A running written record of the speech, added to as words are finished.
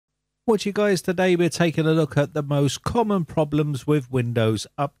What you guys, today we're taking a look at the most common problems with Windows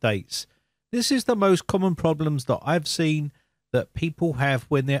updates. This is the most common problems that I've seen that people have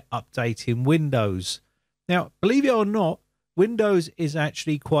when they're updating Windows. Now, believe it or not, Windows is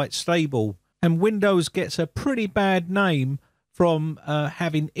actually quite stable, and Windows gets a pretty bad name from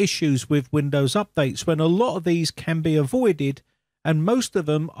having issues with Windows updates when a lot of these can be avoided, and most of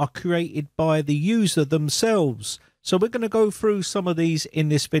them are created by the user themselves. So we're going to go through some of these in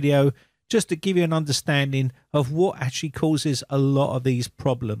this video just to give you an understanding of what actually causes a lot of these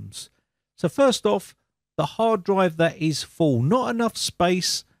problems. So first off, the hard drive that is full, not enough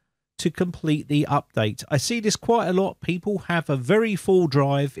space to complete the update. I see this quite a lot. People have a very full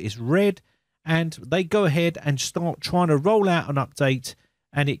drive, it's red, and they go ahead and start trying to roll out an update,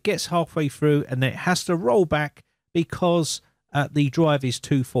 and it gets halfway through and it has to roll back because the drive is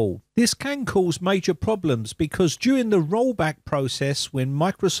too full. This can cause major problems because during the rollback process, when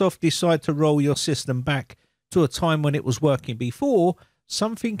Microsoft decide to roll your system back to a time when it was working before,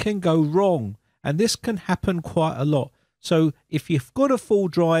 something can go wrong, and this can happen quite a lot. So if you've got a full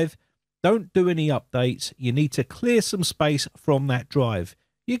drive, don't do any updates. You need to clear some space from that drive.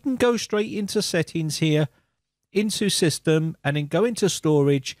 You can go straight into settings here, into system, and then go into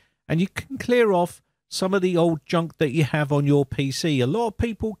storage, and you can clear off some of the old junk that you have on your PC. A lot of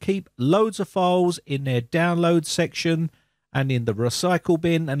people keep loads of files in their download section and in the recycle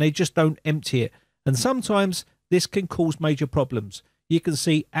bin, and they just don't empty it. And sometimes this can cause major problems. You can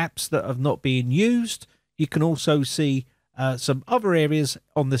see apps that have not been used. You can also see some other areas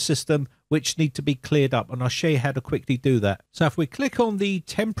on the system which need to be cleared up, and I'll show you how to quickly do that. So if we click on the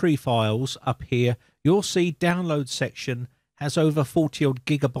temporary files up here, you'll see download section has over 40 odd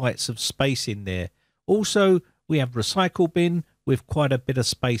gigabytes of space in there. Also, we have recycle bin with quite a bit of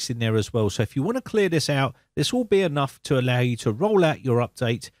space in there as well. So if you want to clear this out, this will be enough to allow you to roll out your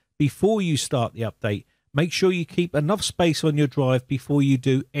update before you start the update. Make sure you keep enough space on your drive before you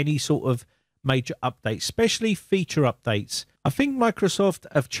do any sort of major updates, especially feature updates. I think Microsoft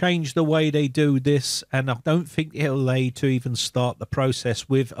have changed the way they do this, and I don't think it'll allow you to even start the process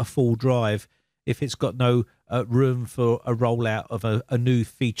with a full drive if it's got no room for a rollout of a new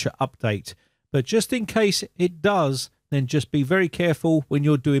feature update. But just in case it does, then just be very careful when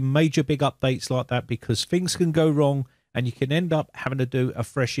you're doing major big updates like that, because things can go wrong and you can end up having to do a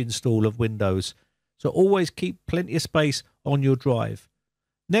fresh install of Windows. So always keep plenty of space on your drive.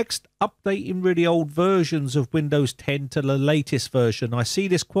 Next, updating really old versions of Windows 10 to the latest version. I see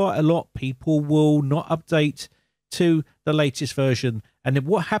this quite a lot. People will not update to the latest version. And then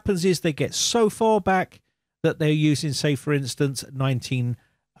what happens is they get so far back that they're using, say, for instance,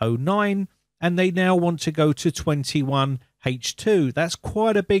 1909. And they now want to go to 21H2. That's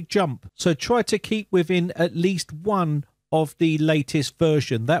quite a big jump. So try to keep within at least one of the latest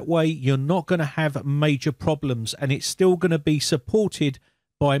version. That way you're not going to have major problems, and it's still going to be supported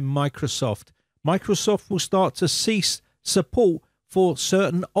by Microsoft. Microsoft will start to cease support for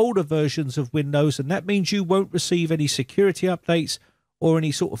certain older versions of Windows, and that means you won't receive any security updates or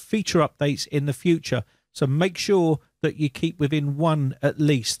any sort of feature updates in the future. So make sure that you keep within one at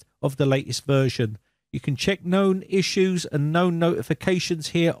least of the latest version. You can check known issues and known notifications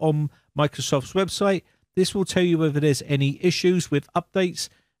here on Microsoft's website. This will tell you whether there's any issues with updates,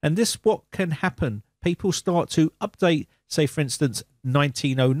 and this what can happen. People start to update, say for instance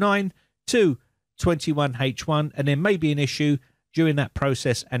 1909 to 21H1, and there may be an issue during that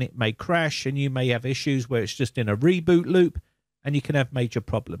process and it may crash, and you may have issues where it's just in a reboot loop and you can have major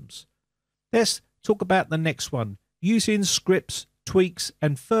problems. Let's talk about the next one, using scripts, tweaks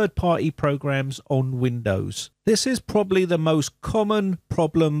and third-party programs on Windows. This is probably the most common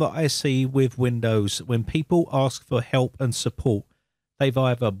problem that I see with Windows when people ask for help and support. They've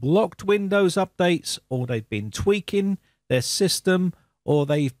either blocked Windows updates, or they've been tweaking their system, or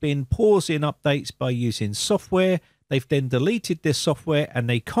they've been pausing updates by using software. They've then deleted this software and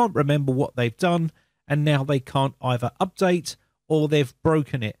they can't remember what they've done, and now they can't either update, or they've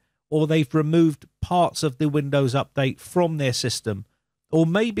broken it, or they've removed parts of the Windows update from their system, or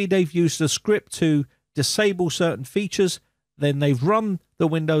maybe they've used a script to disable certain features. Then they've run the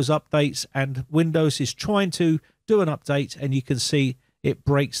Windows updates and Windows is trying to do an update, and you can see it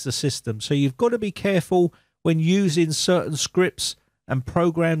breaks the system. So you've got to be careful when using certain scripts and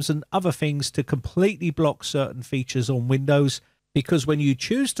programs and other things to completely block certain features on Windows, because when you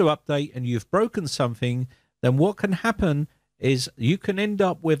choose to update and you've broken something, then what can happen is you can end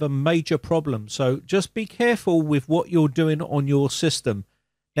up with a major problem. So just be careful with what you're doing on your system.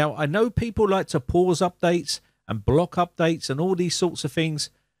 Now, I know people like to pause updates and block updates and all these sorts of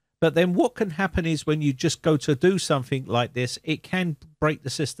things, But then what can happen is when you just go to do something like this, it can break the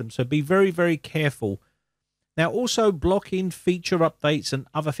system. So be very, very careful. Now, also blocking feature updates and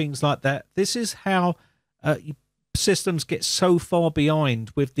other things like that. This is how systems get so far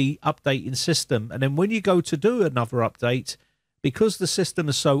behind with the updating system. And then when you go to do another update, because the system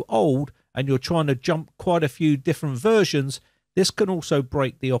is so old and you're trying to jump quite a few different versions, this can also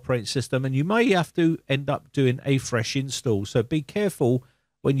break the operating system. And you may have to end up doing a fresh install. So be careful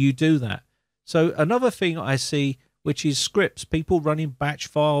when you do that. So another thing I see, which is scripts, people running batch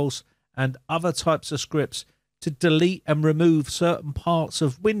files and other types of scripts to delete and remove certain parts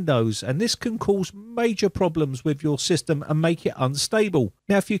of Windows, and this can cause major problems with your system and make it unstable.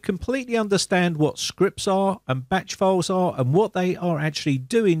 Now, if you completely understand what scripts are and batch files are and what they are actually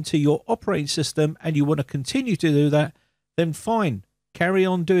doing to your operating system, and you want to continue to do that, then fine, carry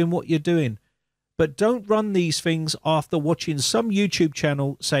on doing what you're doing. But don't run these things after watching some YouTube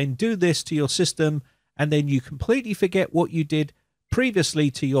channel saying do this to your system, and then you completely forget what you did previously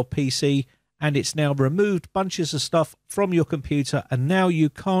to your PC, and it's now removed bunches of stuff from your computer, and now you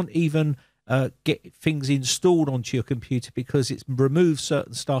can't even get things installed onto your computer because it's removed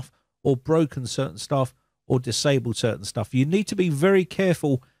certain stuff or broken certain stuff or disabled certain stuff. You need to be very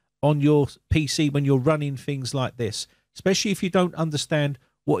careful on your PC when you're running things like this, especially if you don't understand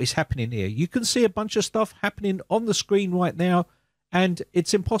what is happening here. You can see a bunch of stuff happening on the screen right now, and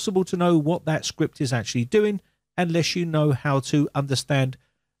it's impossible to know what that script is actually doing unless you know how to understand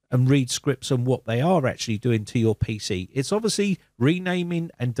and read scripts and what they are actually doing to your PC. It's obviously renaming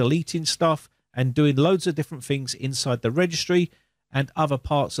and deleting stuff and doing loads of different things inside the registry and other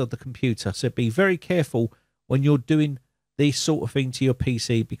parts of the computer. So be very careful when you're doing this sort of thing to your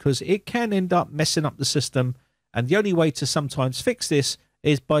PC, because it can end up messing up the system. And the only way to sometimes fix this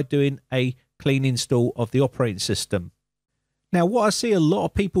is by doing a clean install of the operating system. Now, what I see a lot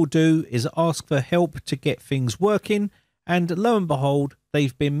of people do is ask for help to get things working, and lo and behold,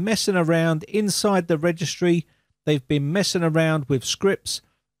 they've been messing around inside the registry. They've been messing around with scripts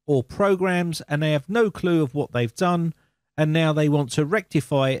or programs, and they have no clue of what they've done, and now they want to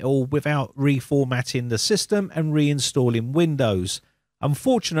rectify it all without reformatting the system and reinstalling Windows.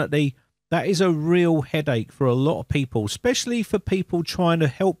 Unfortunately, that is a real headache for a lot of people, especially for people trying to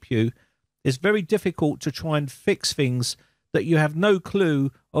help you. It's very difficult to try and fix things that you have no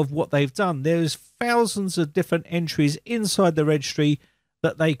clue of what they've done. There's thousands of different entries inside the registry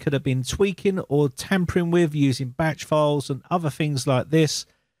that they could have been tweaking or tampering with using batch files and other things like this.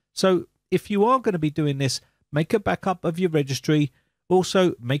 So if you are going to be doing this, make a backup of your registry,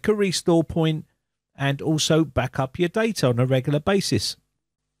 also make a restore point, and also back up your data on a regular basis.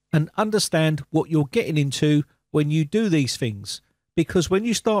 And understand what you're getting into when you do these things. Because when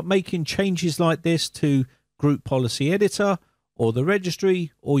you start making changes like this to Group Policy Editor or the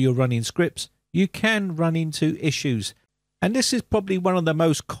registry, or you're running scripts, you can run into issues. And this is probably one of the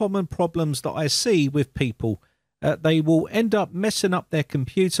most common problems that I see with people. They will end up messing up their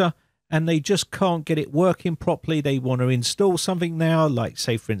computer and they just can't get it working properly. They want to install something now, like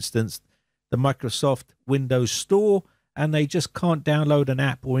say for instance, the Microsoft Windows Store, and they just can't download an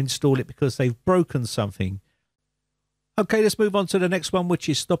app or install it because they've broken something. Okay, let's move on to the next one, which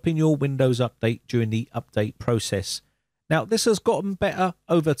is stopping your Windows update during the update process. Now, this has gotten better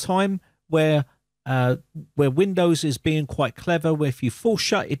over time, where Windows is being quite clever, where if you force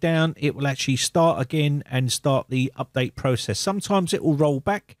shut it down, it will actually start again and start the update process. Sometimes it will roll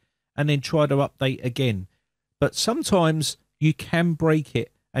back and then try to update again. But sometimes you can break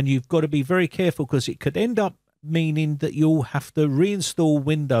it, and you've got to be very careful because it could end up meaning that you'll have to reinstall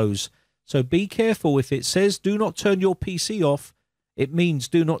Windows. So be careful. If it says do not turn your PC off, it means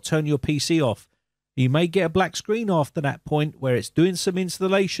do not turn your PC off. You may get a black screen after that point where it's doing some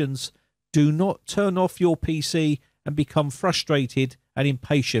installations. Do not turn off your PC and become frustrated and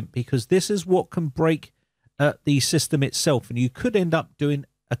impatient, because this is what can break the system itself, and you could end up doing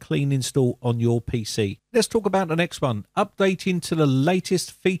a clean install on your PC. Let's talk about the next one, updating to the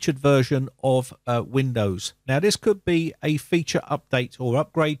latest featured version of Windows. Now, this could be a feature update or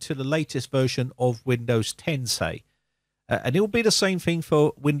upgrade to the latest version of Windows 10, say. And it will be the same thing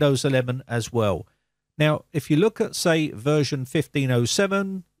for Windows 11 as well. Now, if you look at, say, version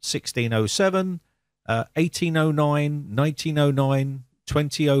 1507, 1607, 1809, 1909,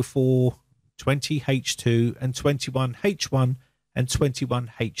 2004, 20H2, and 21H1, and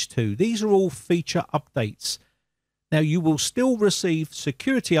 21H2. These are all feature updates. Now, you will still receive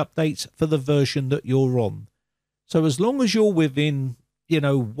security updates for the version that you're on. So as long as you're within,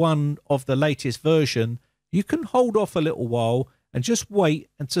 one of the latest version, you can hold off a little while and just wait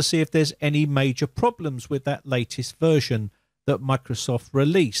and to see if there's any major problems with that latest version. that Microsoft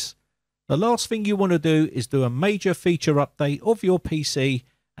release. The last thing you want to do is do a major feature update of your PC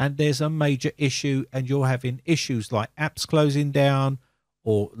and there's a major issue and you're having issues like apps closing down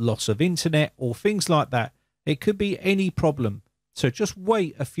or loss of internet or things like that. It could be any problem. So just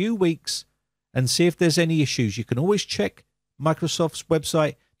wait a few weeks and see if there's any issues. You can always check Microsoft's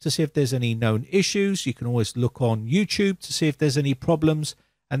website to see if there's any known issues. You can always look on YouTube to see if there's any problems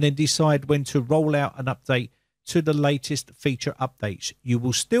and then decide when to roll out an update to the latest feature updates. You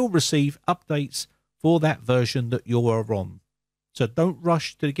will still receive updates for that version that you are on. So don't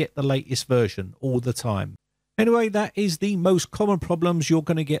rush to get the latest version all the time. Anyway, that is the most common problems you're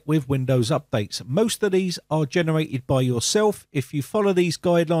going to get with Windows updates. Most of these are generated by yourself. If you follow these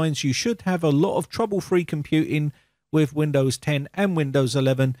guidelines, you should have a lot of trouble-free computing with Windows 10 and Windows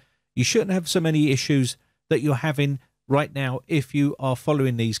 11. You shouldn't have so many issues that you're having right now if you are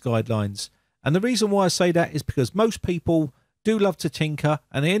following these guidelines. And the reason why I say that is because most people do love to tinker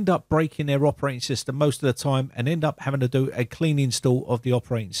and they end up breaking their operating system most of the time and end up having to do a clean install of the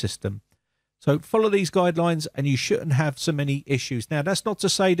operating system. So follow these guidelines and you shouldn't have so many issues. Now, that's not to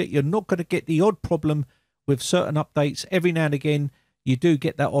say that you're not going to get the odd problem with certain updates. Every now and again, you do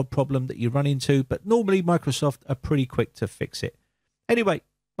get that odd problem that you run into, but normally Microsoft are pretty quick to fix it. Anyway,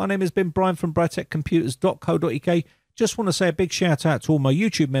 my name has been Brian from briteccomputers.co.uk. Just want to say a big shout out to all my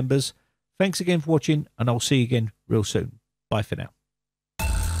YouTube members. Thanks again for watching, and I'll see you again real soon. Bye for now.